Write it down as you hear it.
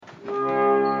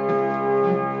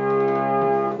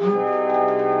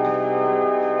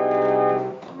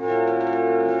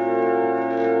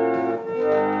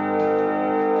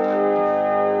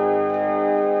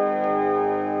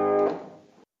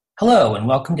Hello, and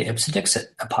welcome to Ipse Dixit,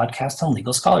 a podcast on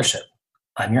legal scholarship.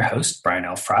 I'm your host, Brian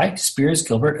L. Fry, Spears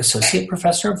Gilbert Associate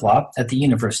Professor of Law at the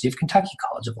University of Kentucky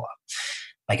College of Law.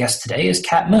 My guest today is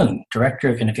Kat Moon, Director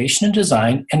of Innovation and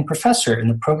Design and Professor in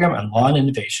the Program on Law and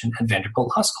Innovation at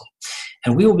Vanderbilt Law School.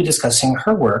 And we will be discussing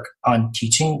her work on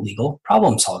teaching legal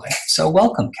problem solving. So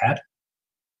welcome, Kat.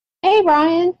 Hey,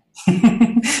 Brian.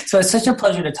 So it's such a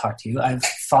pleasure to talk to you. I've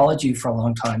followed you for a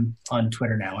long time on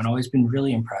Twitter now and always been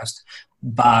really impressed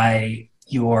by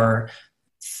your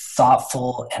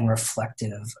thoughtful and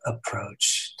reflective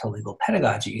approach to legal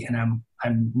pedagogy. And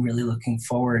I'm really looking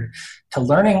forward to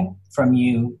learning from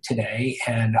you today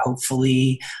and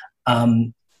hopefully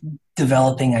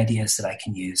developing ideas that I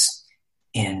can use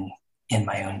in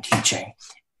my own teaching.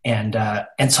 And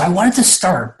so I wanted to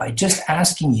start by just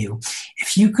asking you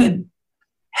if you could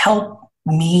help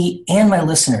me and my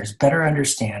listeners better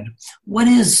understand what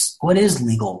is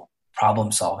legal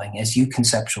problem solving as you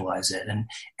conceptualize it,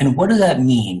 and what does that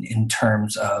mean in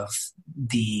terms of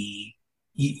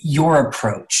your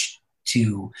approach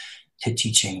to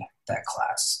teaching that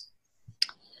class?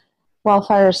 Well,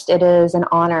 first, it is an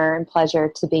honor and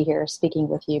pleasure to be here speaking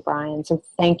with you, Brian. So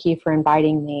thank you for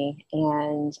inviting me.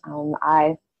 And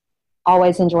I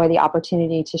always enjoy the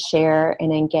opportunity to share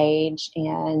and engage,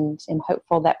 and am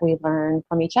hopeful that we learn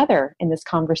from each other in this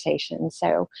conversation.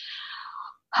 So,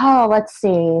 let's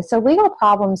see. So legal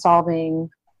problem solving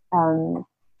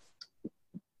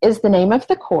is the name of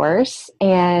the course.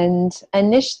 And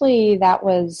initially that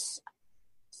was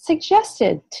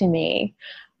suggested to me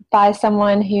by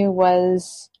someone who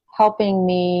was helping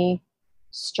me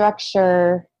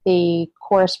structure the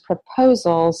course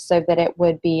proposal so that it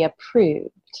would be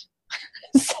approved.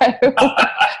 So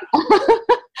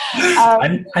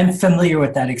I'm familiar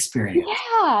with that experience.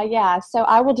 Yeah. So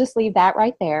I will just leave that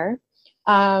right there.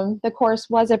 The course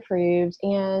was approved,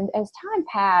 and as time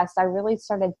passed, I really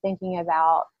started thinking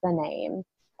about the name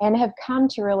and have come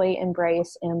to really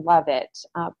embrace and love it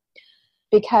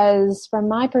because from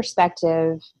my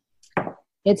perspective,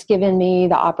 it's given me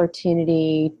the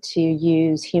opportunity to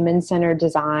use human-centered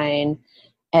design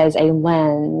as a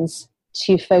lens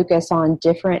to focus on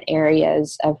different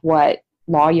areas of what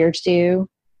lawyers do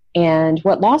and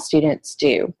what law students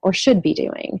do or should be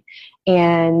doing.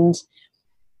 And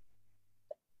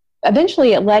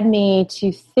eventually it led me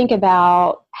to think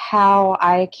about how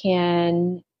I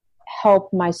can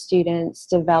help my students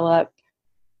develop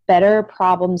better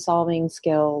problem-solving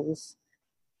skills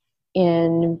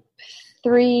in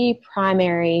three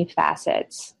primary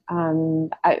facets.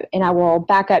 And I will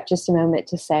back up just a moment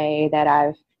to say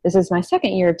that this is my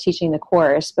second year of teaching the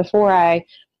course. Before I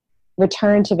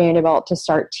returned to Vanderbilt to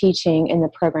start teaching in the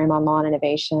program on law and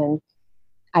innovation,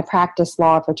 I practiced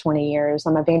law for 20 years.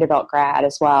 I'm a Vanderbilt grad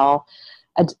as well,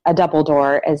 a double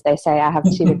door, as they say. I have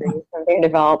 2 degrees from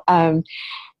Vanderbilt.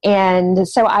 And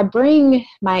so I bring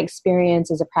my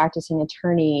experience as a practicing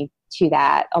attorney to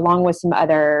that, along with some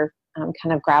other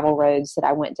kind of gravel roads that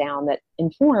I went down that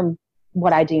inform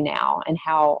what I do now and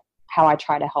how I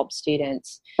try to help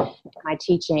students in my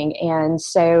teaching. And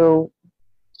so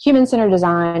human-centered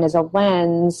design is a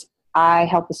lens. I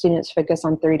help the students focus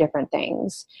on 3 different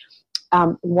things.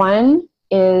 One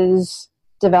is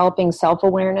developing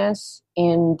self-awareness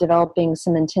and developing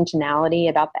some intentionality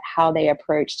about how they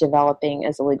approach developing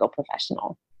as a legal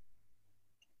professional.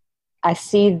 I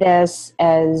see this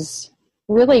as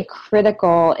really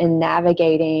critical in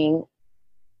navigating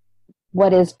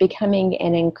what is becoming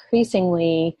an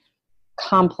increasingly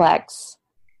complex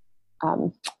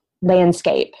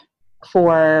landscape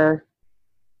for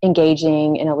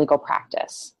engaging in a legal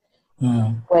practice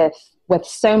with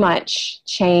so much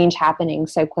change happening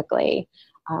so quickly.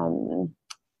 And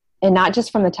not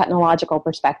just from the technological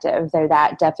perspective, though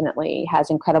that definitely has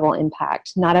incredible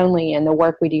impact, not only in the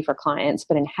work we do for clients,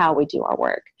 but in how we do our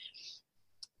work.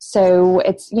 So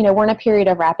it's, we're in a period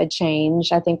of rapid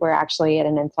change. I think we're actually at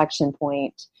an inflection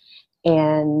point.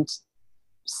 And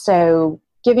so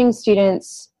giving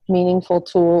students meaningful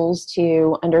tools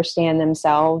to understand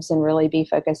themselves and really be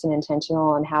focused and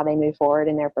intentional on how they move forward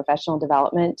in their professional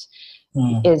development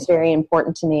is very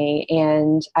important to me.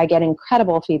 And I get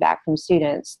incredible feedback from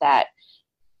students that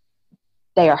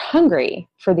they are hungry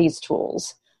for these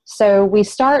tools. So we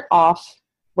start off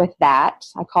with that.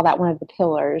 I call that one of the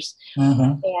pillars.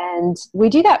 And we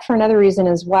do that for another reason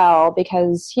as well,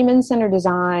 because human-centered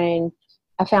design,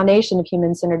 a foundation of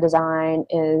human-centered design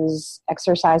is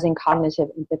exercising cognitive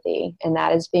empathy. And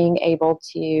that is being able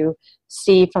to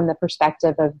see from the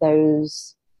perspective of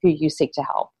those who you seek to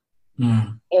help.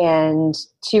 And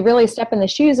to really step in the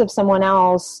shoes of someone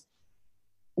else,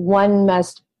 one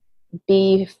must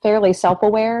be fairly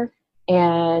self-aware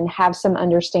and have some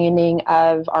understanding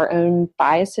of our own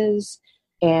biases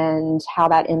and how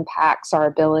that impacts our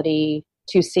ability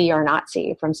to see or not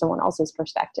see from someone else's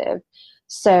perspective.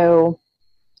 So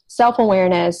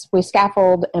self-awareness, we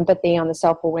scaffold empathy on the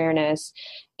self-awareness,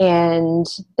 and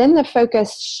then the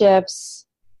focus shifts.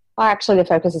 Well, actually, the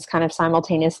focus is kind of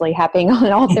simultaneously happening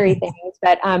on all three things.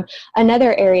 But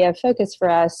another area of focus for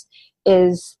us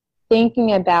is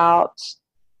thinking about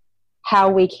how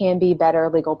we can be better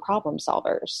legal problem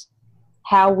solvers,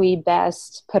 how we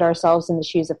best put ourselves in the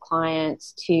shoes of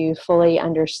clients to fully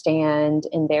understand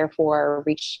and therefore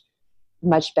reach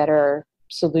much better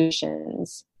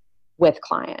solutions with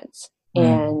clients.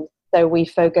 And so we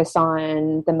focus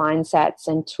on the mindsets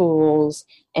and tools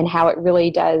and how it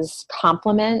really does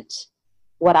complement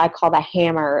what I call the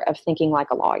hammer of thinking like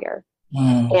a lawyer.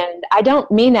 And I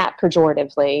don't mean that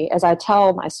pejoratively. As I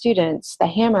tell my students, the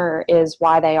hammer is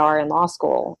why they are in law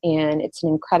school, and it's an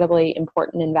incredibly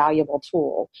important and valuable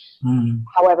tool.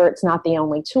 However, it's not the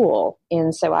only tool.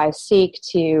 And so I seek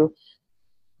to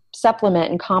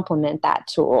supplement and complement that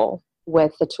tool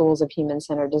with the tools of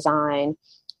human-centered design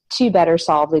to better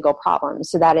solve legal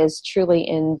problems. So that is truly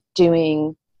in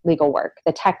doing legal work,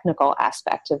 the technical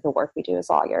aspect of the work we do as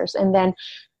lawyers. And then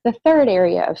the third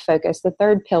area of focus, the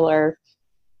third pillar,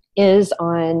 is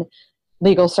on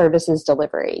legal services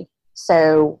delivery.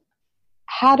 So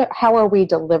how are we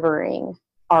delivering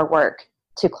our work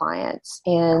to clients?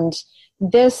 And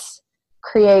this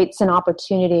creates an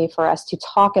opportunity for us to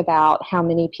talk about how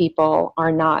many people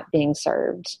are not being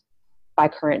served by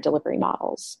current delivery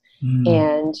models.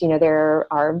 And, there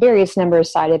are various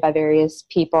numbers cited by various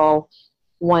people.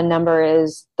 One number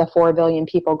is the 4 billion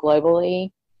people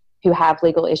globally who have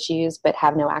legal issues but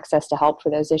have no access to help for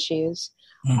those issues.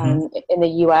 In the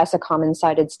U.S., a commonly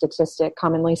cited statistic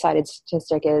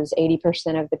is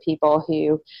 80% of the people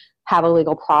who have a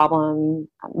legal problem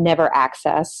never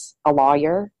access a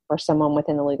lawyer or someone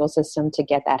within the legal system to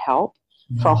get that help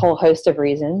for a whole host of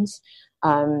reasons.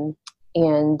 And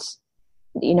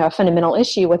a fundamental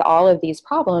issue with all of these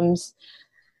problems,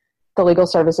 the legal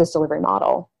services delivery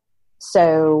model.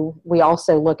 So we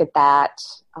also look at that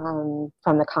from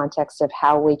the context of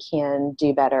how we can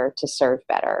do better to serve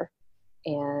better.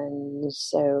 And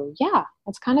so,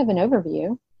 that's kind of an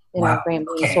overview in a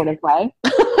rambling sort of way.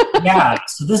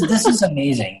 So this is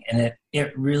amazing. And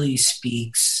it really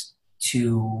speaks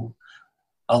to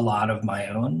a lot of my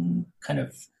own kind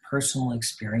of personal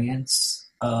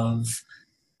experience of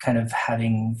kind of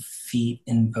having feet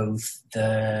in both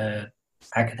the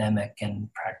academic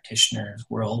and practitioner's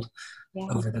world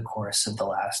over the course of the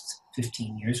last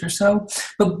 15 years or so.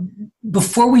 But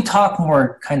before we talk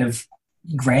more kind of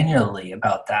granularly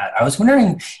about that, I was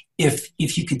wondering if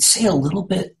you could say a little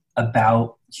bit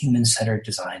about human-centered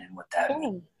design and what that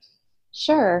means.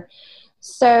 Sure.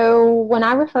 So when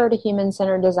I refer to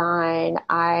human-centered design,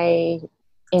 I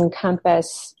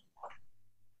encompass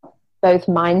both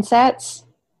mindsets,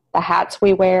 the hats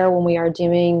we wear when we are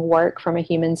doing work from a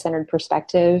human-centered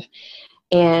perspective,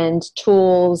 and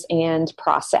tools and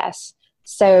process.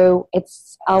 So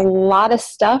it's a lot of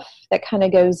stuff that kind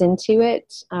of goes into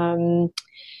it.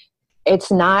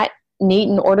 It's not neat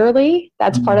and orderly.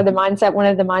 That's part of the mindset. One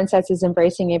of the mindsets is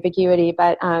embracing ambiguity,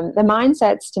 but the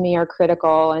mindsets to me are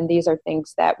critical, and these are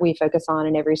things that we focus on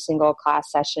in every single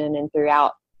class session and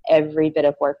throughout every bit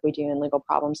of work we do in legal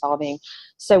problem solving.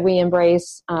 So we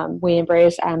embrace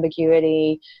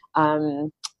ambiguity.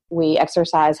 We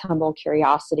exercise humble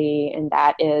curiosity, and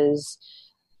that is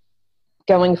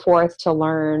going forth to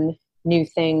learn new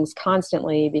things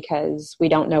constantly because we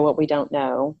don't know what we don't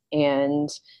know. And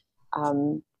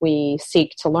we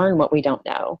seek to learn what we don't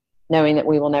know, knowing that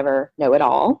we will never know it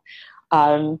all.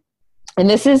 And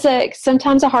this is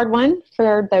sometimes a hard one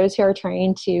for those who are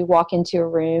trained to walk into a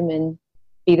room and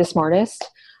be the smartest.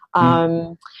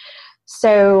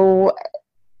 So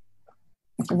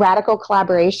radical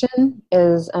collaboration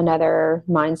is another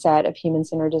mindset of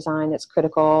human-centered design that's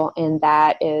critical, and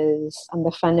that is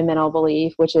the fundamental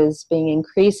belief, which is being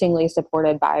increasingly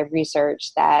supported by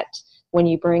research, that when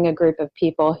you bring a group of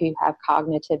people who have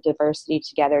cognitive diversity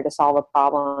together to solve a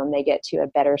problem, they get to a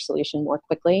better solution more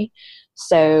quickly.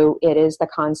 So it is the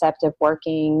concept of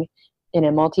working in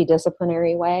a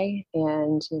multidisciplinary way,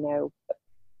 and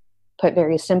put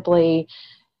very simply,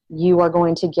 you are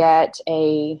going to get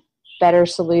a better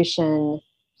solution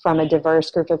from a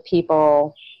diverse group of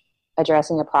people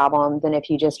addressing a problem than if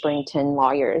you just bring 10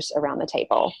 lawyers around the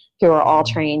table who are all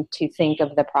trained to think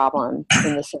of the problem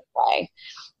in the same way.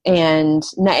 And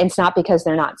it's not because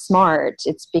they're not smart,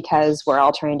 it's because we're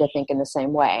all trained to think in the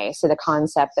same way. So the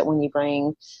concept that when you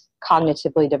bring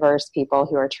cognitively diverse people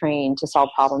who are trained to solve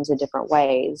problems in different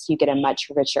ways, you get a much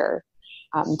richer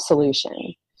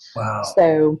solution. Wow.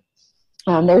 So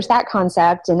there's that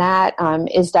concept, and that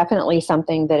is definitely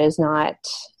something that is not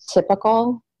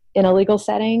typical in a legal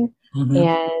setting,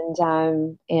 and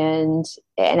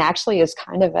actually is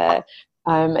kind of a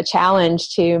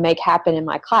challenge to make happen in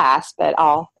my class. But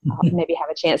I'll maybe have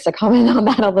a chance to comment on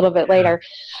that a little bit later.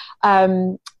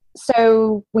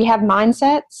 So we have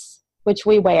mindsets, which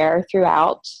we wear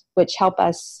throughout, which help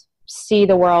us see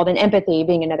the world, and empathy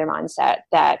being another mindset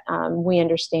that we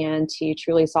understand to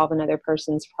truly solve another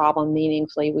person's problem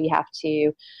meaningfully, we have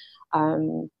to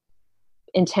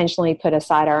intentionally put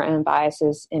aside our own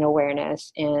biases and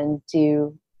awareness and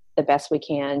do the best we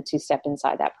can to step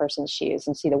inside that person's shoes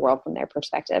and see the world from their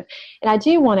perspective. And I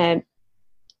do want to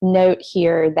note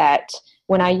here that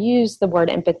when I use the word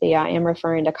empathy, I am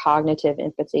referring to cognitive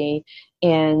empathy.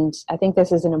 And I think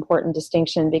this is an important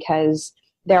distinction because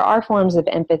there are forms of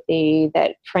empathy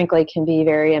that frankly can be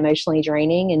very emotionally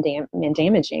draining and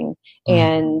damaging.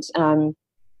 And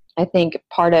I think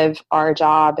part of our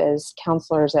job as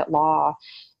counselors at law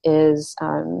is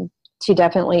to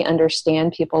definitely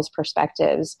understand people's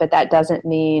perspectives, but that doesn't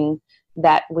mean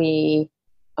that we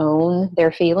own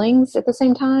their feelings at the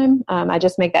same time. I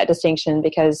just make that distinction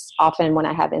because often when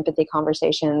I have empathy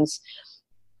conversations,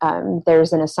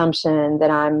 there's an assumption that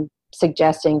I'm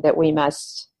suggesting that we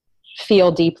must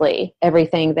feel deeply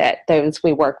everything that those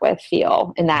we work with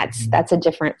feel. And that's a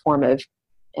different form of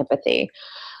empathy.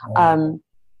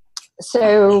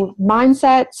 So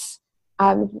mindsets,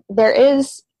 there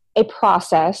is a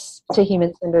process to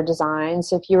human-centered design.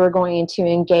 So if you were going to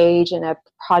engage in a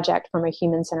project from a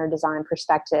human-centered design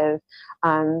perspective,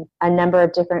 a number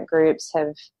of different groups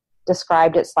have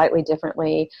described it slightly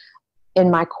differently.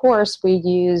 In my course, we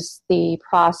use the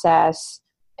process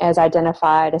as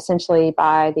identified essentially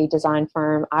by the design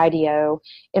firm IDEO,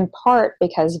 in part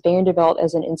because Vanderbilt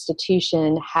as an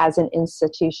institution has an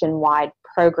institution-wide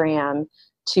program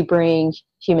to bring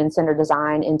human-centered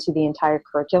design into the entire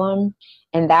curriculum.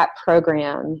 And that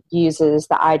program uses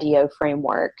the IDEO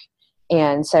framework.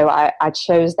 And so I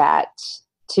chose that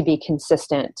to be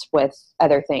consistent with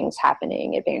other things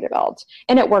happening at Vanderbilt.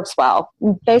 And it works well.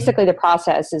 Basically, the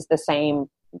process is the same.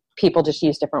 People just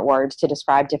use different words to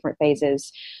describe different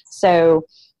phases. So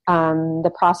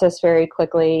the process very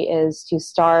quickly is to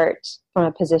start from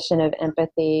a position of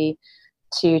empathy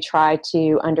to try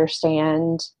to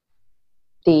understand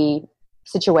the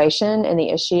situation and the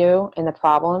issue and the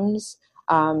problems.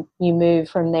 You move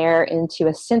from there into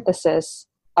a synthesis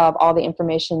of all the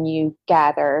information you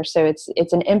gather. So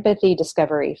it's an empathy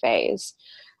discovery phase.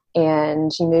 And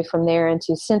you move from there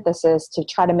into synthesis to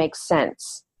try to make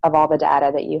sense of all the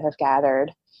data that you have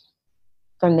gathered.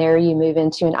 From there, you move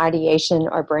into an ideation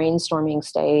or brainstorming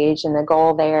stage. And the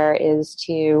goal there is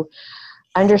to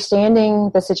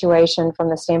understanding the situation from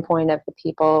the standpoint of the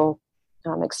people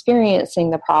experiencing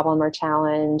the problem or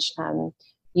challenge.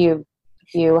 You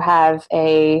have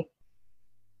a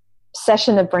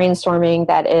session of brainstorming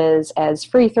that is as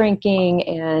free-thinking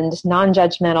and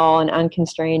non-judgmental and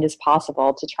unconstrained as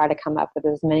possible to try to come up with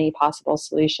as many possible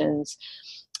solutions.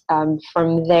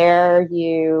 From there,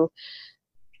 you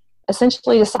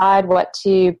essentially decide what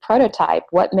to prototype,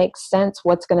 what makes sense,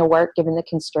 what's going to work given the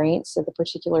constraints of the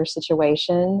particular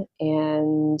situation,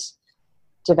 and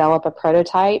develop a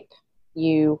prototype.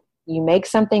 You make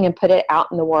something and put it out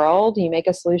in the world. You make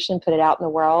a solution, put it out in the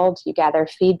world. You gather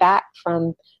feedback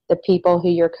from the people who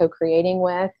you're co-creating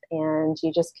with, and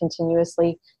you just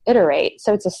continuously iterate.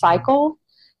 So it's a cycle.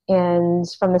 And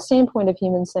from the standpoint of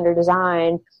human-centered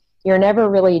design, you're never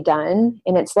really done.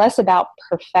 And it's less about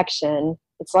perfection.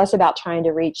 It's less about trying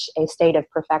to reach a state of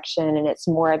perfection. And it's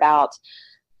more about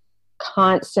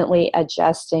constantly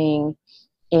adjusting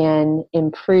and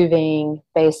improving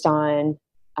based on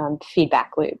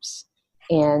feedback loops.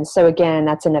 And so again,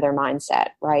 that's another mindset,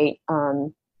 right?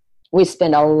 We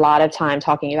spend a lot of time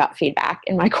talking about feedback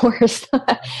in my course.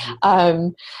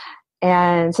 And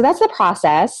so that's the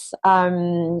process.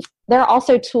 There are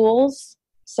also tools.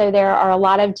 So there are a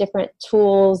lot of different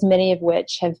tools, many of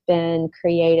which have been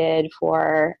created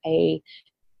for a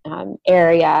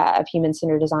area of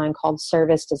human-centered design called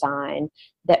service design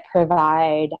that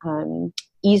provide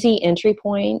easy entry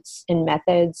points and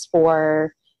methods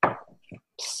for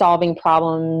solving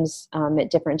problems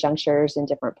at different junctures and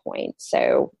different points.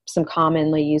 So some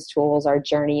commonly used tools are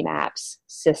journey maps,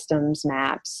 systems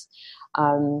maps,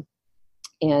 and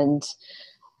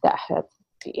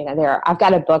I've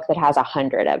got a book that has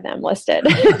 100 of them listed.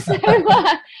 So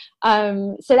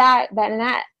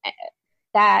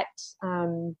that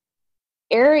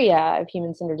area of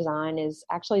human-centered design is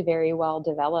actually very well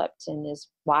developed and is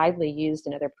widely used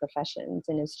in other professions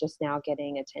and is just now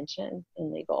getting attention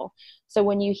in legal. So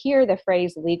when you hear the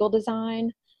phrase legal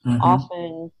design,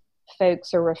 often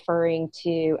folks are referring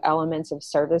to elements of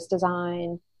service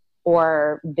design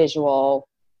or visual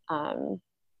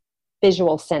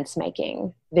sense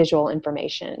making, visual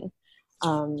information,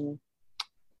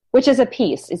 which is a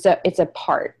piece. It's a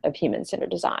part of human-centered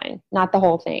design, not the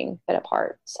whole thing, but a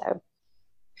part. So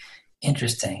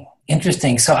interesting.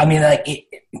 So I mean, like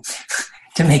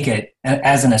to make it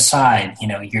as an aside, you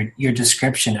know, your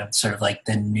description of sort of like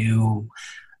the new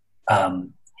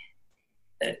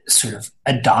sort of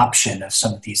adoption of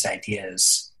some of these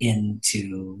ideas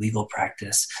into legal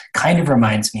practice kind of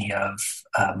reminds me of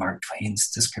Mark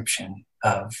Twain's description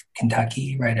of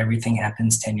Kentucky, right? Everything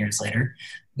happens 10 years later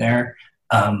there.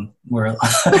 Where it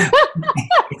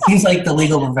seems like the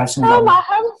legal profession. Oh, my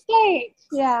home state.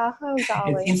 Yeah. Oh,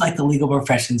 golly. It seems like the legal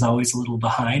profession is always a little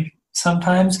behind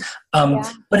sometimes.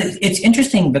 But it's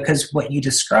interesting because what you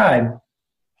describe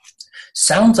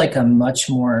sounds like a much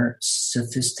more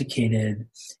sophisticated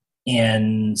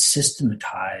and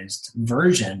systematized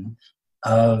version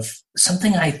of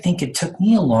something I think it took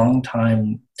me a long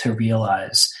time to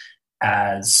realize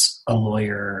as a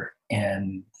lawyer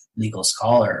and legal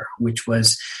scholar, which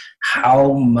was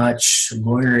how much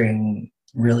lawyering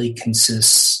really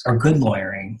consists, or good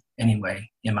lawyering anyway,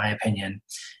 in my opinion,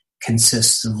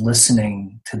 consists of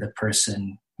listening to the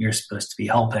person you're supposed to be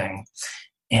helping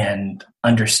and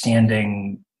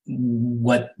understanding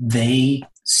what they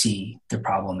see the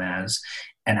problem as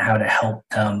and how to help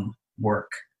them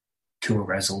work to a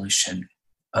resolution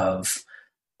of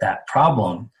that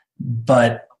problem.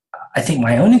 But I think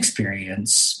my own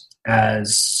experience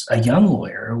as a young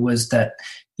lawyer was that,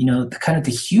 you know, the kind of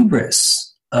the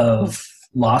hubris of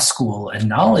law school and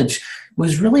knowledge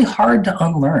was really hard to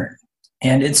unlearn.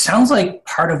 And it sounds like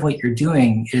part of what you're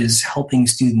doing is helping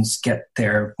students get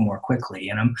there more quickly.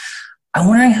 And I'm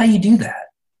wondering how you do that.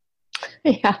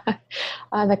 Yeah,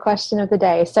 the question of the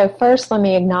day. So first, let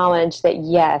me acknowledge that,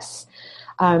 yes,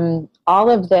 all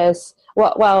of this,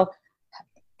 well,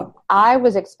 I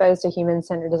was exposed to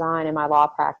human-centered design in my law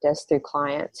practice through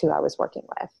clients who I was working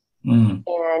with.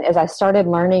 And as I started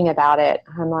learning about it,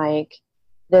 I'm like,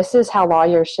 this is how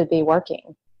lawyers should be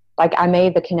working. Like, I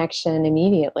made the connection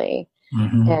immediately.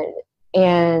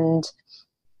 And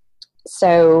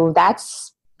so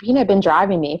that's, you know, been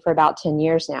driving me for about 10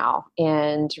 years now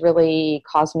and really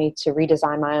caused me to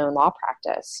redesign my own law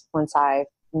practice once I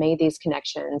made these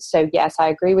connections. So yes, I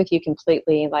agree with you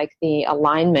completely. Like, the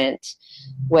alignment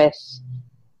with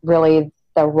really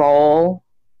the role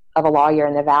of a lawyer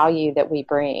and the value that we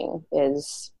bring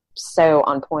is so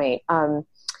on point.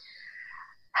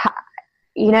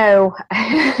 You know,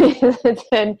 it's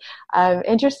been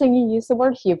interesting you use the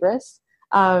word hubris.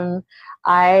 I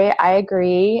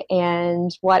agree.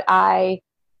 And what I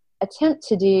attempt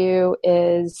to do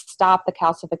is stop the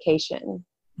calcification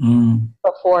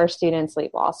before students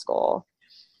leave law school.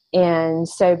 And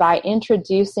so by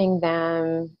introducing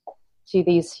them to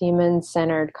these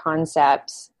human-centered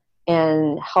concepts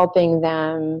and helping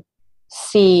them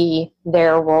see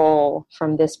their role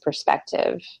from this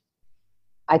perspective,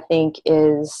 I think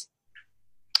is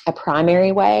a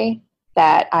primary way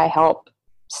that I help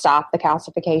stop the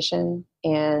calcification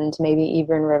and maybe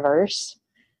even reverse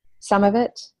some of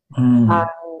it.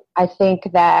 I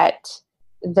think that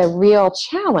the real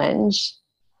challenge,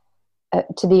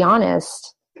 to be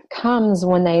honest, comes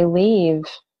when they leave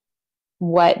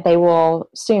what they will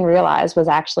soon realize was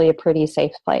actually a pretty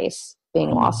safe place,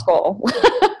 being law school.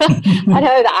 I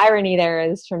know the irony there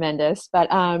is tremendous, but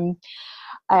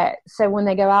so when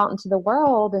they go out into the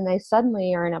world and they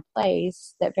suddenly are in a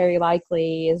place that very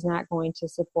likely is not going to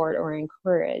support or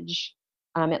encourage,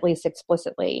 at least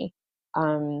explicitly,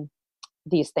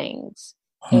 these things.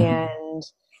 And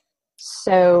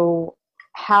so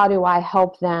how do I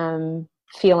help them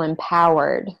feel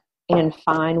empowered and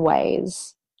find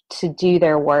ways to do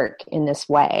their work in this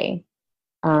way,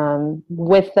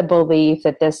 with the belief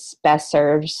that this best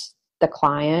serves the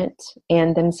client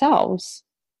and themselves?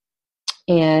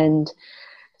 And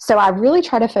so I really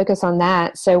try to focus on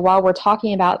that. So while we're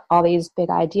talking about all these big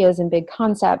ideas and big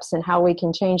concepts and how we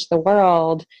can change the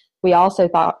world, we also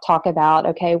talk about,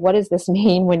 okay, what does this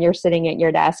mean when you're sitting at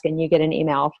your desk and you get an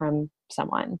email from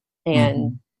someone?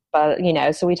 And, but, you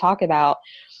know, so we talk about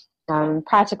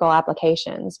practical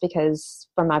applications, because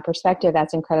from my perspective,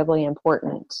 that's incredibly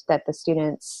important that the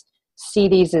students see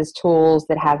these as tools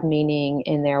that have meaning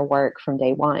in their work from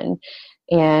day one.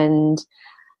 And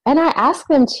I ask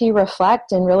them to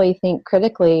reflect and really think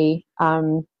critically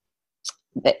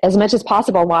as much as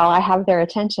possible while I have their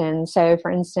attention. So for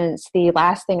instance, the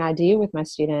last thing I do with my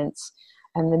students,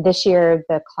 and this year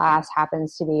the class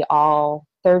happens to be all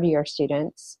third-year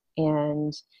students,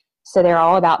 and so they're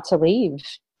all about to leave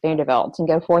Vanderbilt and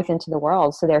go forth into the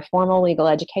world. So their formal legal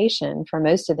education for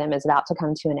most of them is about to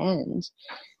come to an end.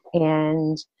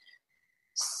 And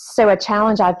so a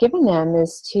challenge I've given them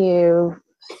is to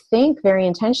think very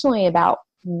intentionally about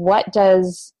what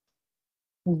does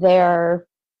their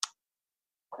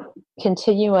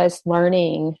continuous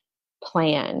learning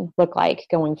plan look like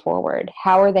going forward?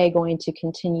 How are they going to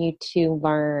continue to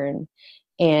learn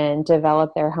and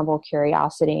develop their humble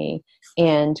curiosity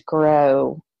and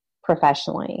grow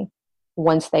professionally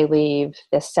once they leave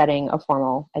this setting of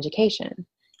formal education?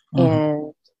 Mm-hmm.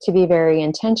 And to be very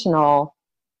intentional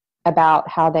about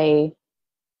how they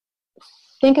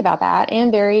think about that,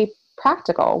 and very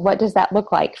practical. What does that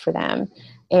look like for them?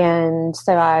 And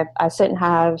so I sit and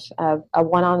have a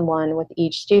one-on-one with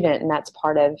each student, and that's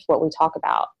part of what we talk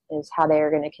about, is how they are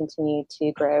going to continue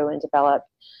to grow and develop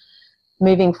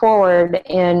moving forward.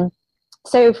 And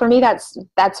so for me, that's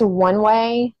one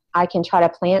way I can try to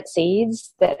plant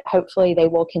seeds that hopefully they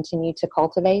will continue to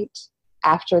cultivate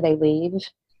after they leave,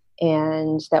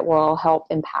 and that will help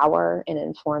empower and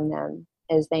inform them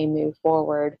as they move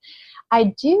forward.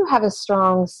 I do have a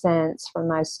strong sense from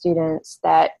my students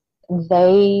that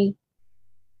they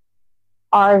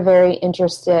are very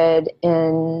interested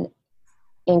in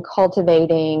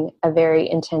cultivating a very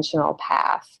intentional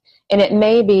path. And it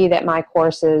may be that my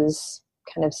courses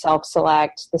kind of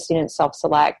self-select, the students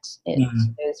self-select,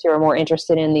 mm-hmm. those who are more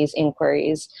interested in these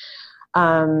inquiries.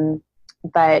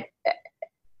 But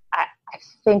I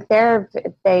think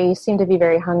they seem to be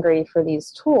very hungry for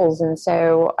these tools. And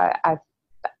so I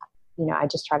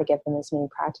just try to give them as many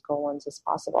practical ones as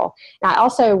possible. And I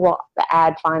also will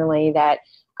add finally that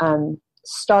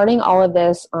starting all of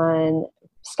this on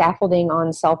scaffolding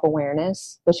on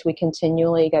self-awareness, which we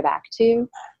continually go back to,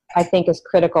 I think is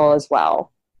critical as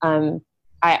well.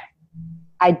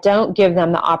 I don't give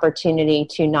them the opportunity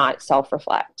to not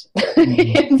self-reflect.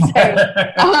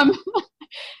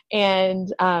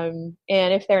 And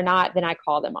if they're not, then I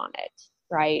call them on it.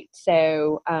 Right.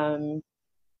 So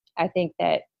I think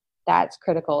that's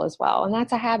critical as well. And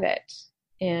that's a habit.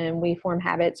 And we form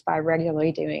habits by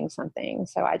regularly doing something.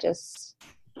 So I just,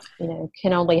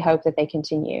 can only hope that they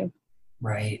continue.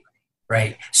 Right.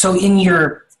 Right. So in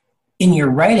your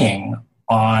writing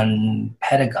on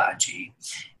pedagogy,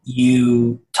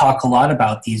 you talk a lot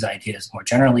about these ideas more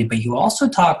generally, but you also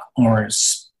talk more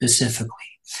specifically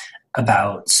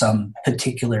about some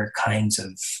particular kinds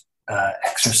of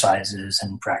exercises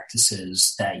and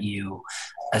practices that you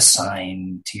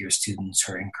assign to your students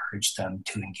or encourage them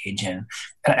to engage in.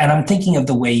 And I'm thinking of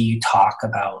the way you talk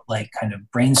about like kind of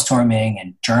brainstorming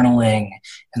and journaling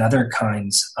and other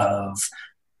kinds of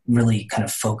really kind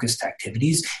of focused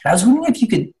activities. And I was wondering if you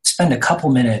could spend a couple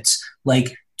minutes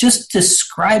like just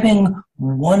describing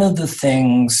one of the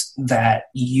things that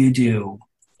you do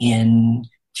in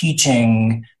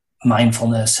teaching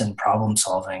mindfulness and problem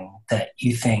solving that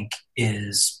you think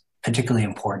is particularly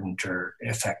important or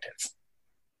effective.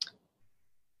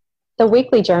 The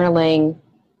weekly journaling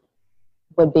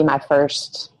would be my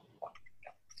first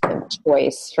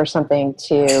choice for something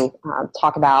to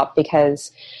talk about,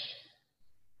 because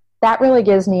that really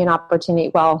gives me an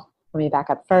opportunity. Well, let me back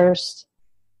up first.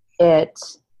 It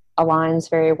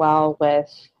aligns very well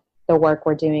with the work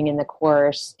we're doing in the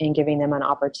course and giving them an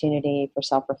opportunity for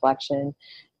self-reflection.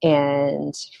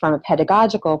 And from a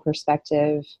pedagogical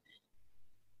perspective,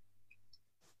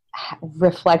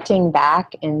 reflecting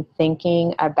back and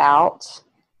thinking about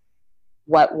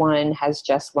what one has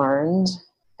just learned,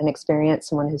 an experience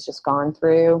someone has just gone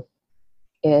through,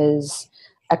 is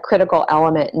a critical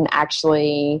element in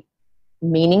actually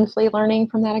meaningfully learning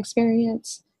from that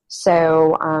experience.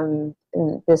 So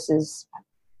this is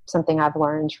something I've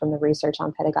learned from the research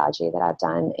on pedagogy that I've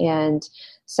done. And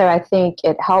so I think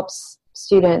it helps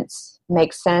students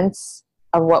make sense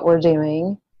of what we're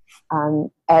doing.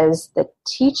 As the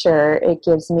teacher, it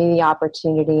gives me the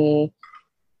opportunity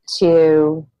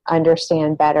to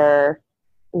understand better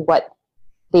what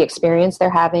the experience they're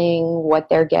having, what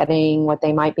they're getting, what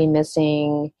they might be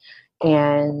missing,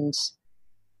 and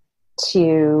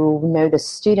to know the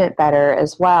student better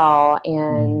as well.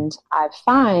 And I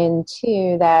find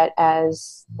too that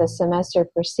as the semester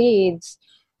proceeds,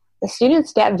 the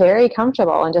students get very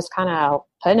comfortable and just kind of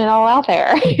putting it all out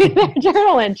there in their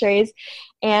journal entries.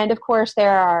 And of course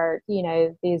there are,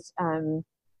 these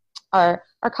are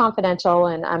confidential,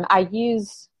 and I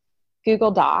use Google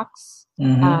Docs.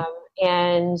 Mm-hmm.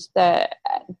 And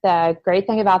the great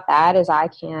thing about that is I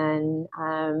can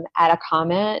add a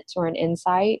comment or an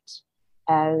insight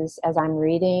as I'm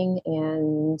reading,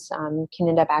 and can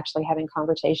end up actually having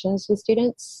conversations with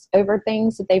students over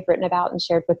things that they've written about and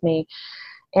shared with me.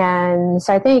 And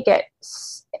so I think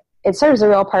it serves a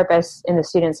real purpose in the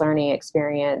student's learning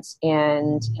experience,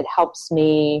 and it helps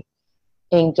me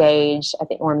engage, I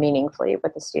think, more meaningfully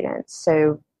with the students.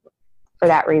 So for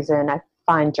that reason, I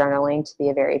find journaling to be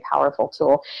a very powerful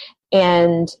tool.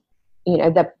 And,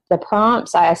 the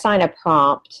prompts, I assign a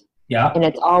prompt, and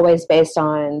it's always based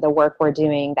on the work we're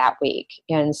doing that week.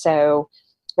 And so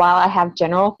while I have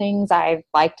general things I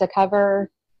like to cover,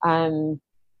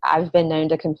 I've been known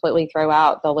to completely throw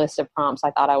out the list of prompts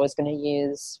I thought I was going to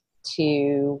use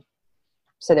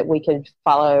so that we could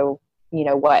follow,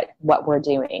 what we're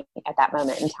doing at that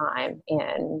moment in time,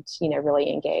 and,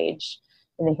 really engage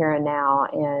in the here and now.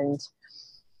 And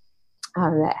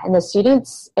the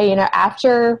students,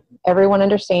 after everyone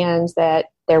understands that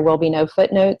there will be no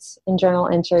footnotes in journal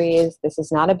entries, this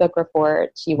is not a book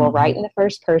report, you will write in the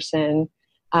first person.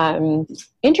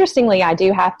 Interestingly, I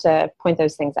do have to point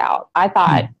those things out. I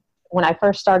thought when I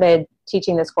first started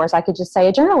teaching this course, I could just say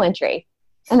a journal entry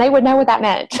and they would know what that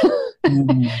meant.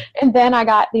 And then I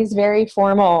got these very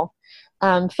formal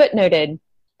footnoted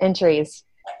entries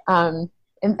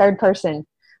in third person.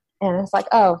 And it's like,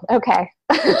 oh, okay.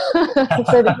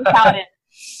 So this is how it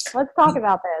is. Let's talk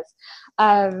about this.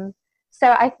 So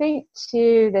I think,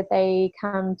 too, that they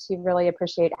come to really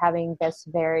appreciate having this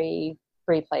very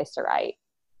free place to write.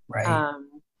 Right.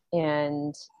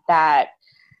 And that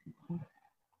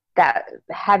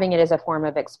having it as a form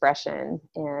of expression.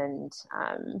 And,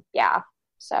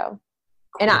 so.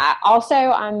 And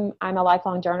I'm a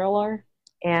lifelong journaler,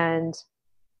 and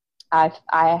I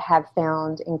have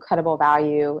found incredible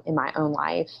value in my own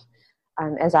life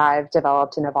as I've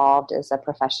developed and evolved as a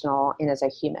professional and as a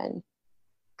human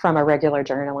from a regular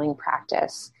journaling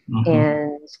practice.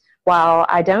 And while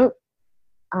I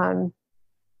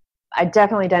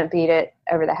definitely don't beat it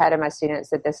over the head of my students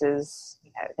that this is,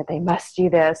 that they must do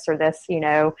this or this,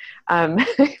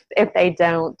 if they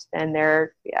don't, then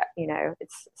they're,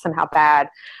 it's somehow bad.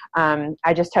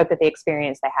 I just hope that the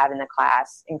experience they have in the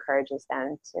class encourages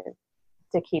them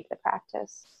to keep the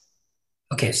practice.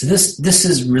 Okay, so this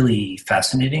is really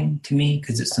fascinating to me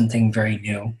because it's something very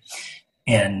new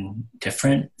and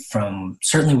different from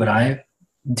certainly what I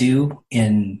do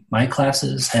in my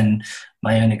classes and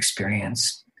my own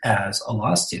experience as a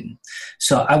law student.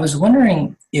 So I was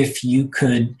wondering if you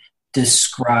could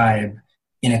describe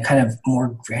in a kind of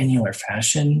more granular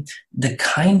fashion the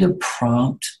kind of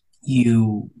prompt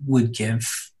you would give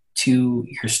to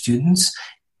your students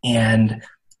and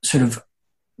sort of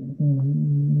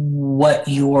what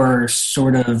your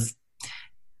sort of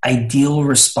ideal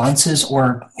responses,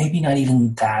 or maybe not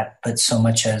even that, but so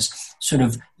much as sort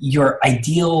of your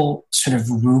ideal sort of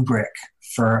rubric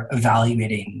for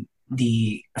evaluating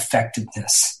the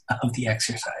effectiveness of the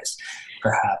exercise,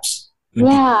 perhaps.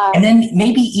 Yeah. And then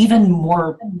maybe even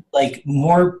more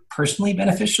personally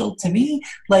beneficial to me.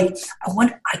 I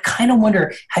kind of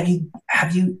wonder, have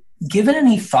you given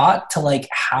any thought to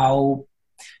how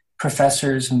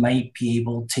professors might be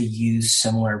able to use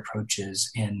similar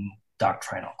approaches in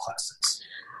doctrinal classes?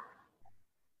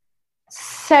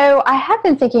 So I have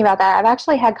been thinking about that. I've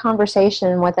actually had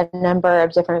conversation with a number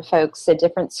of different folks at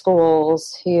different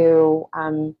schools who,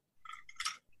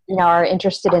 are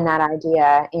interested in that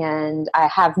idea. And I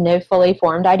have no fully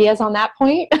formed ideas on that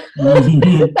point.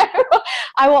 So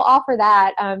I will offer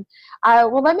that. I'm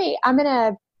going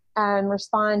to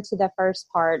respond to the first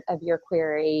part of your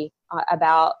query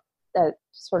about the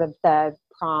sort of the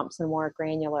prompts and more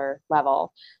granular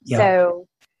level. Yeah. So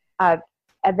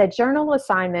the journal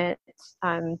assignment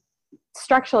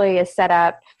structurally is set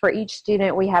up for each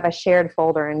student. We have a shared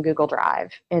folder in Google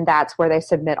Drive, and that's where they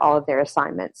submit all of their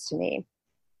assignments to me.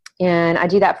 And I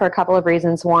do that for a couple of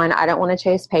reasons. One, I don't want to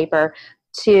chase paper.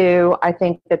 Two, I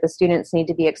think that the students need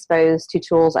to be exposed to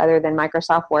tools other than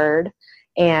Microsoft Word.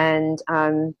 And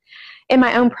in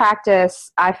my own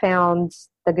practice, I found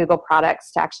the Google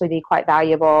products to actually be quite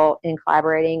valuable in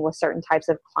collaborating with certain types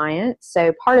of clients.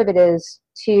 So part of it is,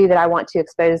 too, that I want to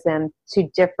expose them to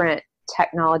different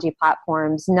technology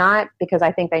platforms, not because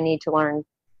I think they need to learn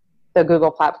the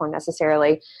Google platform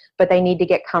necessarily, but they need to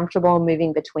get comfortable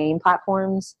moving between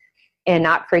platforms and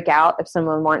not freak out if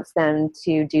someone wants them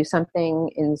to do something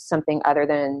in something other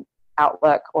than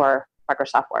Outlook or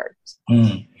Microsoft Word.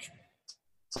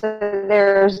 So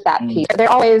there's that piece. There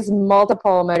are always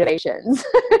multiple motivations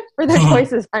for the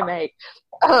choices I make.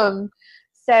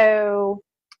 So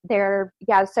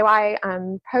So I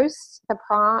post the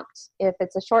prompt. If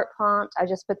it's a short prompt, I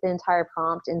just put the entire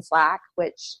prompt in Slack,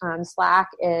 which Slack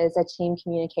is a team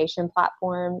communication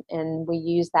platform, and we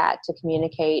use that to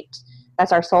communicate.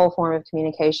 That's our sole form of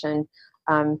communication.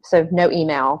 So no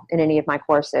email in any of my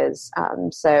courses.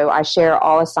 So I share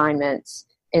all assignments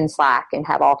in Slack and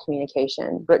have all written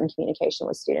communication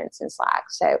with students in Slack.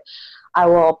 So I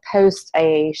will post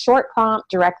a short prompt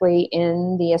directly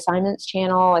in the assignments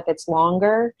channel. If it's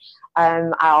longer,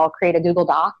 I'll create a Google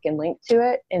Doc and link to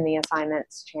it in the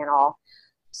assignments channel.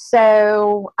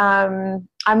 So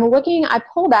I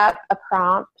pulled up a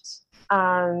prompt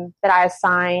that I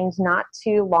assigned not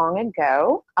too long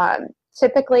ago.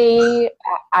 Typically,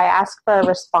 I ask for a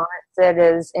response that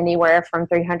is anywhere from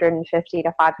 350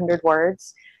 to 500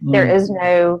 words. There is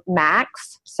no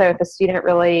max. So if a student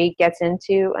really gets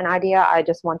into an idea, I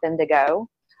just want them to go.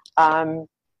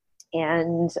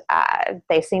 And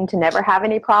they seem to never have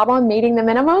any problem meeting the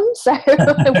minimum. So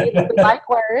we like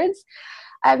words.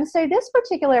 So this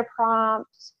particular prompt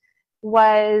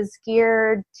was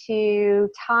geared to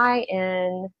tie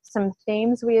in some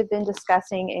themes we have been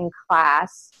discussing in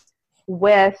class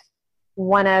with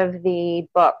one of the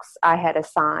books I had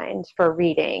assigned for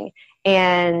reading.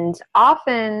 And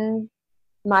often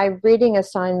my reading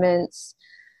assignments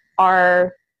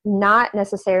are not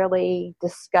necessarily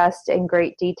discussed in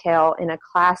great detail in a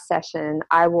class session.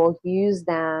 I will use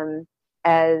them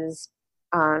as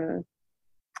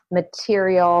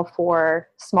material for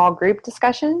small group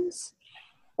discussions,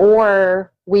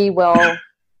 or we will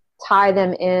tie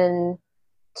them in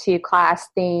to class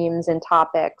themes and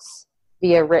topics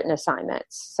via written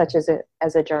assignments, such as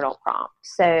a journal prompt.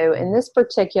 So in this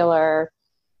particular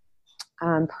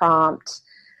prompt,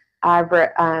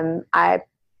 I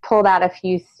pulled out a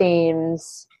few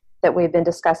themes that we've been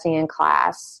discussing in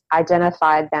class,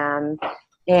 identified them,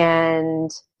 and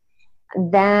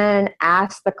then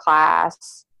asked the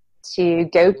class to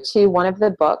go to one of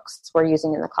the books we're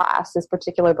using in the class. This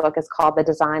particular book is called The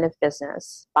Design of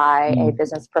Business by a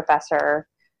business professor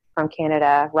from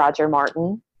Canada, Roger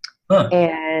Martin. Huh.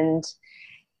 And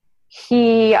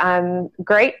he,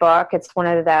 great book. It's one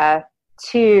of the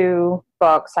 2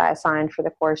 books I assigned for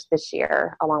the course this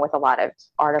year, along with a lot of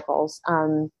articles.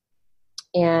 And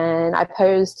I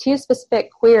posed 2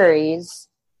 specific queries,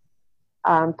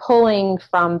 pulling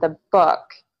from the book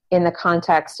in the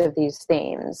context of these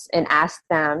themes, and asked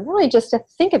them really just to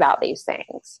think about these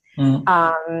things.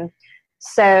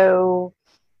 So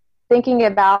thinking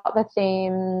about the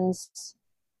themes,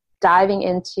 diving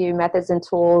into methods and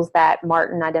tools that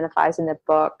Martin identifies in the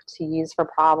book to use for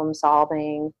problem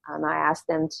solving. I asked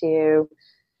them to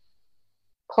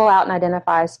pull out and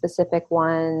identify specific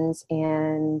ones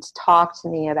and talk to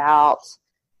me about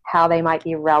how they might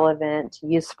be relevant,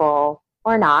 useful,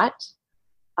 or not.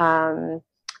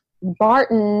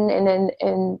 Martin,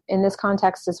 and in this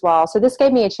context as well, so this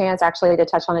gave me a chance actually to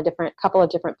touch on a couple of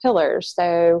different pillars.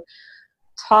 So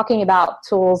talking about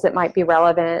tools that might be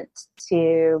relevant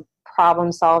to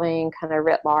problem solving kind of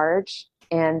writ large.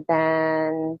 And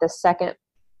then the second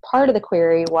part of the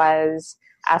query was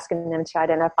asking them to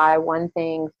identify one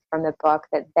thing from the book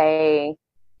that they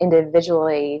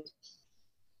individually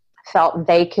felt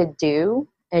they could do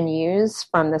and use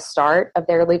from the start of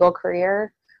their legal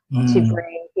career to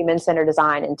bring human-centered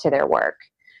design into their work.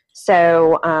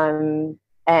 So,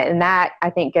 and that I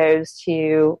think goes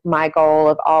to my goal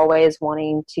of always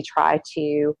wanting to try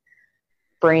to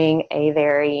bring a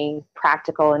very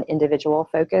practical and individual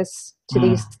focus to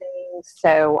these things,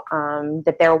 so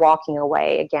that they're walking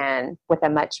away again with a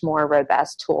much more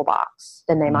robust toolbox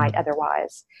than they might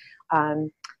otherwise.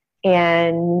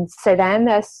 And so then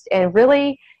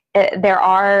there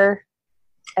are,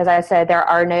 as I said, there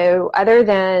are no, other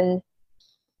than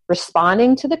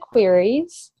responding to the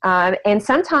queries. And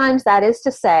sometimes that is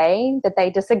to say that they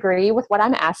disagree with what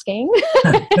I'm asking.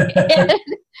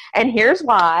 and here's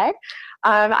why.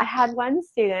 I had one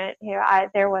student who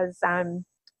there was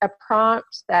a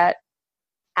prompt that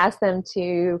asked them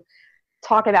to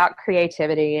talk about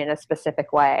creativity in a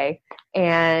specific way.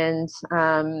 And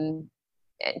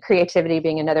creativity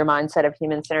being another mindset of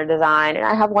human-centered design. And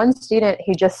I have one student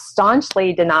who just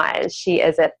staunchly denies she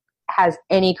has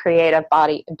any creative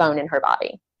bone in her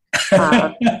body.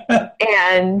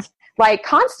 And like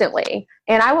constantly.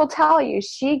 And I will tell you,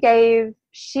 she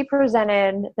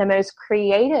presented the most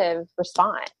creative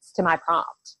response to my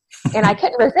prompt. And I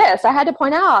couldn't resist. I had to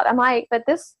point out, I'm like, but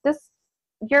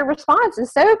your response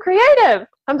is so creative.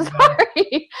 I'm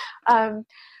sorry.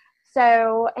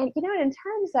 So, and in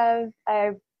terms of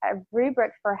a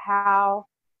rubric for how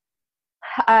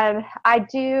I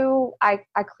do. I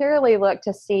clearly look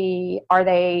to see, are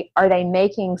they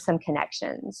making some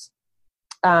connections?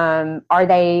 Are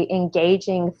they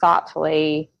engaging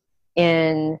thoughtfully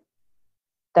in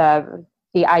the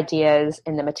ideas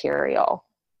in the material?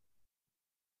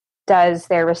 Does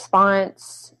their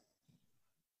response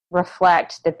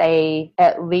reflect that they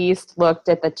at least looked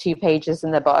at the 2 pages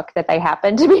in the book that they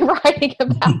happen to be writing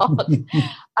about?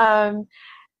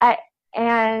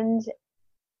 And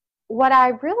what I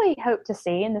really hope to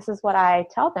see, and this is what I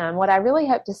tell them, what I really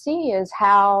hope to see is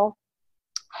how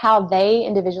they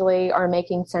individually are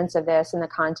making sense of this in the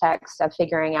context of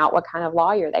figuring out what kind of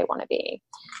lawyer they want to be.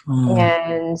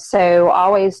 And so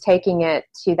always taking it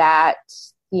to that,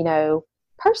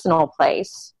 personal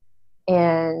place,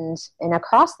 and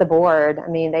across the board, I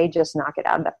mean, they just knock it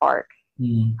out of the park.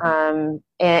 And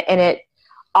it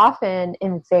often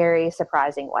in very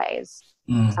surprising ways.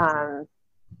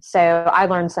 So I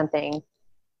learn something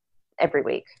every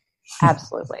week.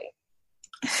 Absolutely.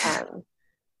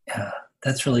 Yeah,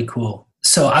 that's really cool.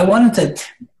 So I wanted to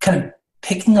kind of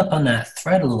picking up on that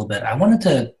thread a little bit. I wanted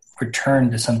to return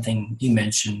to something you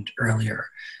mentioned earlier,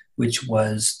 which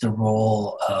was the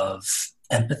role of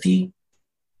empathy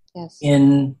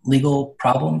in legal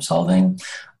problem solving.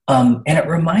 And it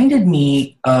reminded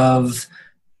me of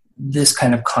this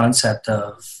kind of concept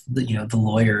of the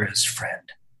lawyer as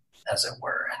friend, as it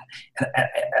were. And I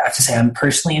have to say, I'm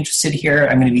personally interested here.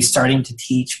 I'm going to be starting to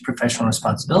teach professional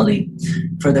responsibility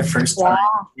for the first time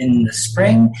in the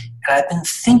spring. And I've been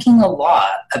thinking a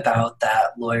lot about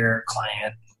that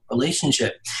lawyer-client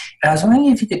relationship. And I was wondering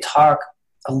if you could talk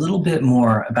a little bit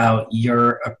more about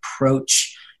your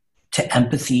approach to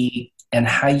empathy and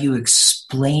how you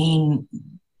explain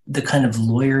the kind of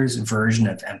lawyer's version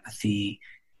of empathy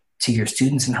to your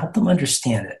students and help them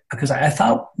understand it. Because I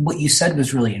thought what you said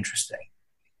was really interesting.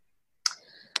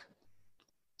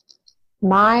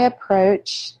 My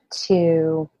approach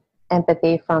to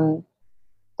empathy from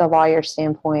the lawyer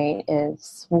standpoint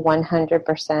is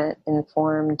 100%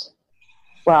 informed,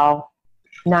 well,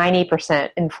 90%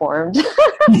 informed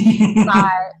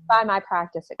by my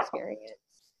practice experience.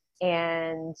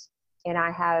 And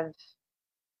I have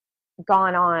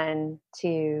gone on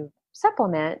to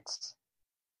supplement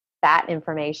that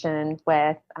information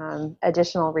with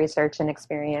additional research and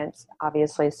experience,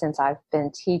 obviously, since I've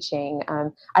been teaching.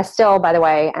 I still, by the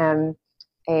way, am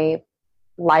a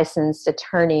licensed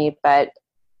attorney, but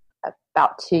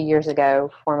about 2 years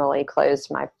ago formally closed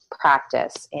my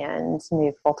practice and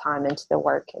moved full-time into the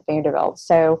work at Vanderbilt.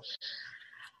 So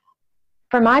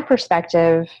from my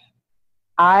perspective,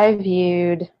 I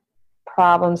viewed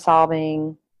problem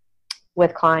solving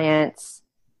with clients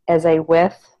as a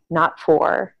with, not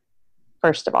for,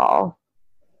 first of all.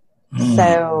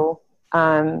 So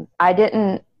I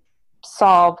didn't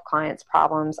solve clients'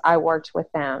 problems. I worked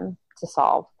with them to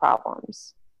solve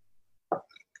problems.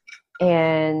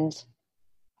 And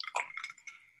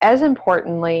as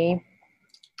importantly,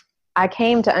 I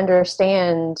came to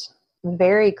understand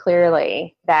very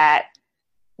clearly that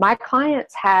my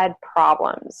clients had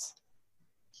problems.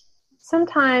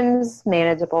 Sometimes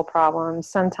manageable problems,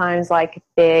 sometimes like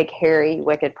big, hairy,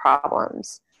 wicked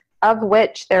problems, of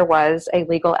which there was a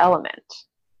legal element.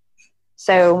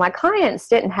 So my clients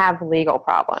didn't have legal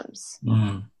problems.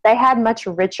 They had much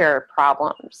richer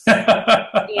problems.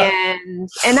 and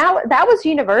that was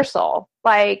universal.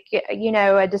 Like,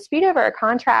 a dispute over a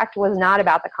contract was not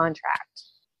about the contract,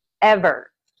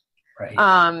 ever.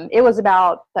 Right. It was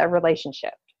about the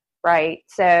relationship, right?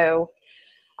 So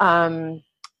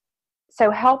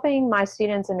helping my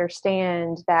students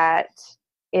understand that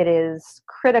it is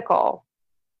critical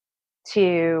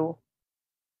to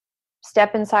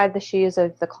step inside the shoes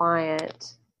of the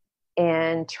client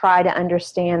and try to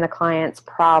understand the client's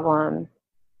problem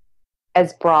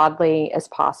as broadly as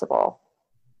possible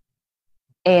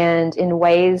and in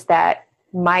ways that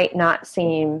might not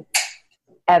seem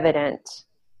evident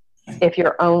if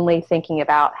you're only thinking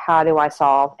about how do I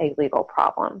solve a legal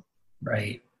problem.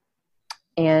 Right.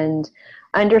 And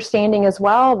understanding as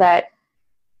well that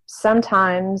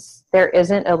sometimes there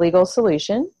isn't a legal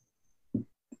solution.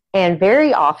 And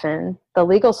very often, the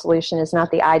legal solution is not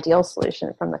the ideal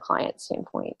solution from the client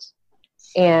standpoint.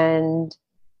 And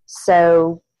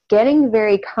so getting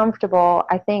very comfortable,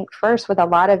 I think, first with a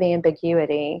lot of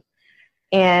ambiguity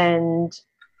and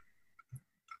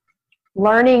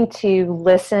learning to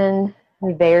listen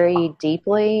very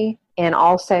deeply and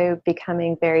also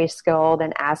becoming very skilled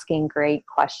and asking great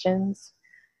questions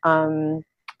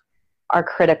are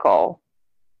critical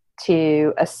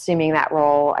to assuming that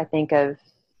role, I think, of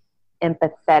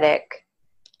empathetic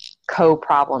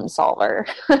co-problem solver.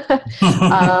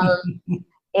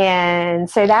 And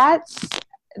so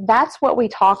that's what we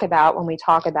talk about when we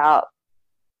talk about,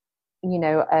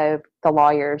 the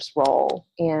lawyer's role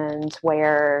and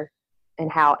where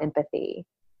and how empathy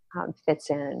fits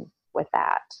in with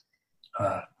that.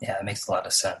 Yeah, that makes a lot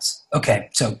of sense. Okay,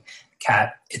 so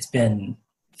Kat, it's been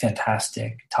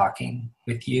fantastic talking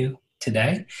with you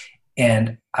today.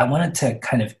 And I wanted to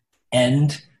kind of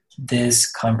end this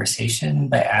conversation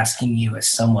by asking you a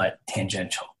somewhat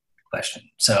tangential question.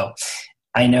 So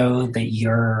I know that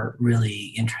you're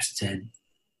really interested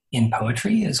in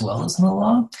poetry as well as in the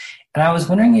law. And I was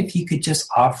wondering if you could just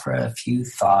offer a few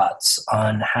thoughts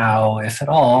on how, if at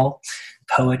all,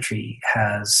 poetry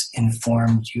has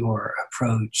informed your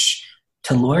approach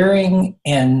to lawyering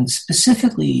and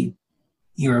specifically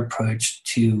your approach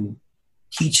to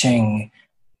teaching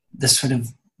the sort of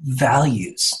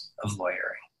values of lawyering.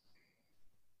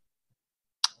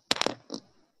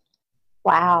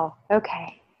 Wow.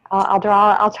 Okay.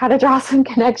 I'll try to draw some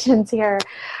connections here.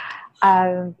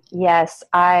 Yes,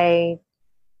 I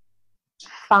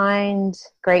find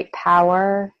great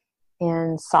power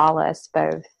and solace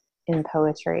both in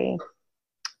poetry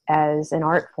as an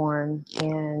art form.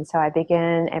 And so I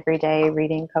begin every day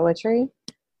reading poetry.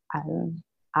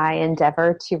 I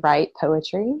endeavor to write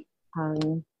poetry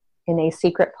in a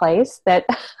secret place that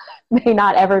may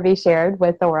not ever be shared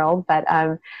with the world. But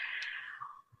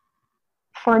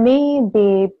for me,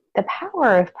 the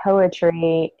power of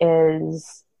poetry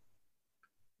is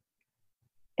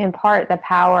in part the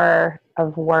power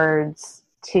of words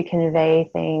to convey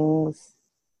things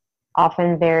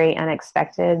often very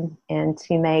unexpected and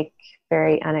to make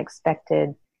very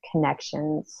unexpected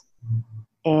connections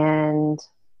and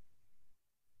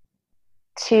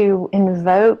to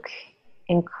invoke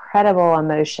incredible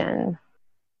emotion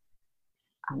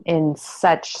in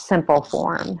such simple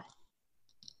form,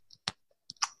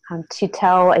 to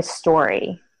tell a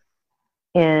story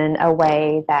in a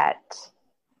way that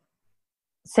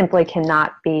simply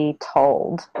cannot be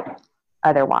told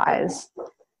otherwise.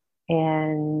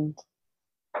 And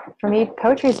for me,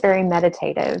 poetry is very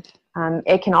meditative.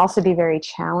 It can also be very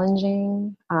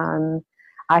challenging.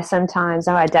 I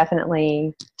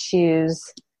definitely choose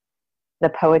the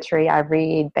poetry I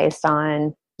read based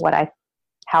on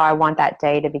how I want that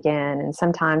day to begin. And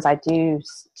sometimes I do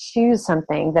choose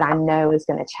something that I know is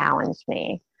going to challenge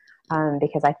me,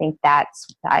 because I think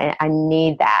I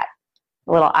need that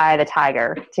little eye of the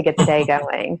tiger to get the day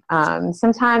going.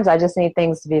 Sometimes I just need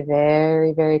things to be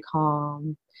very, very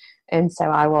calm. And so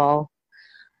I will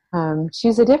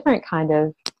choose a different kind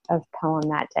of poem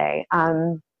that day.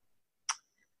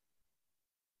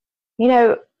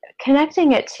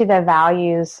 Connecting it to the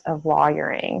values of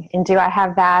lawyering. And do I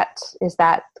have that? Is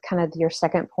that kind of your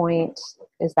second point?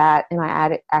 Am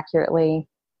I accurately?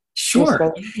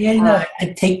 Sure. Yeah, no,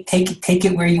 take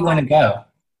it where you want to go.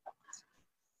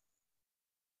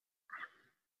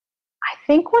 I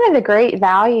think one of the great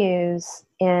values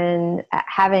in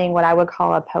having what I would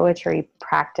call a poetry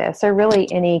practice, or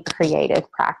really any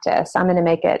creative practice, I'm going to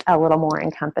make it a little more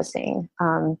encompassing,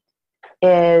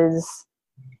 is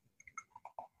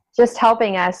just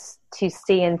helping us to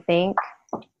see and think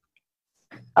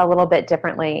a little bit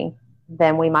differently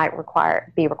than we might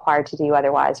be required to do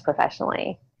otherwise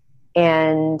professionally.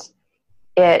 And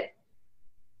it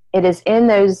is in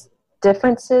those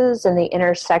differences and the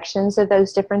intersections of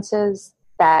those differences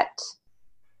that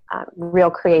real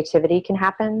creativity can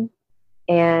happen.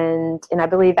 And I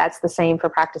believe that's the same for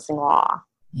practicing law.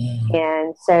 Mm.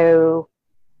 And so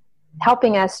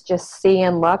helping us just see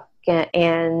and look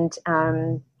and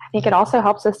I think it also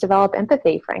helps us develop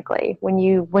empathy, frankly. When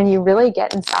you really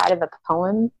get inside of a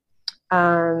poem,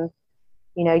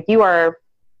 you are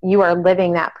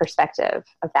living that perspective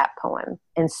of that poem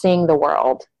and seeing the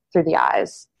world through the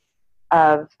eyes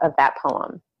of that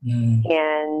poem. Mm.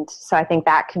 And so I think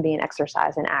that can be an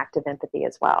exercise, an act of empathy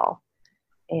as well.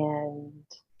 And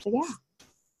so,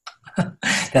 yeah.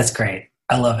 That's great.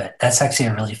 I love it. That's actually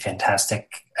a really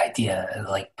fantastic idea,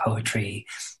 like poetry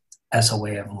as a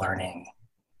way of learning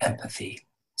empathy.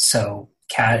 So,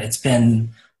 Kat, it's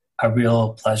been a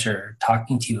real pleasure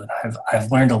talking to you, and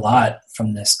I've learned a lot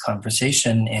from this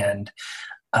conversation. And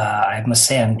I must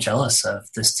say, I'm jealous of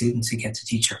the students who get to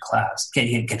teach your class,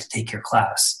 get to take your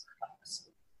class.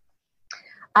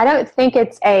 I don't think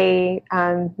it's a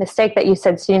mistake that you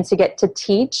said students who get to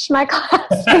teach my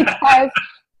class, because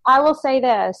I will say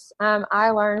this: I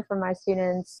learn from my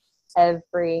students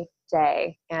every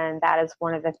day, and that is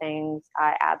one of the things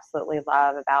I absolutely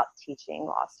love about teaching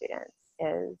law students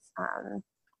is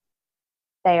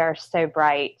they are so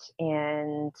bright,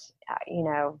 and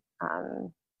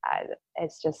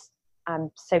It's just,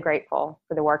 I'm so grateful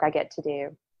for the work I get to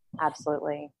do.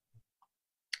 Absolutely.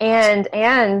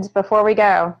 And before we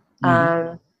go,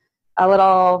 a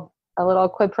little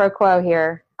quid pro quo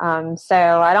here. So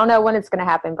I don't know when it's going to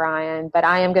happen, Brian, but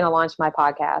I am going to launch my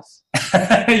podcast.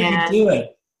 You do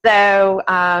it. So,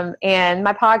 and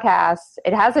my podcast,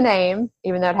 it has a name,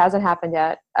 even though it hasn't happened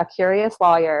yet, A Curious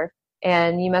Lawyer.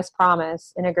 And you must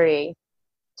promise and agree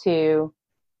to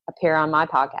appear on my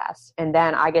podcast. And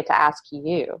then I get to ask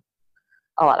you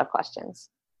a lot of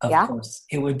questions. Of course.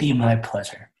 It would be my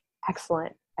pleasure.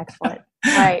 Excellent. All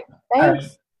right.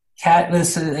 Thanks. Kat,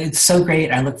 it's so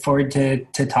great. I look forward to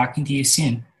talking to you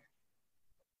soon.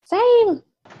 Same.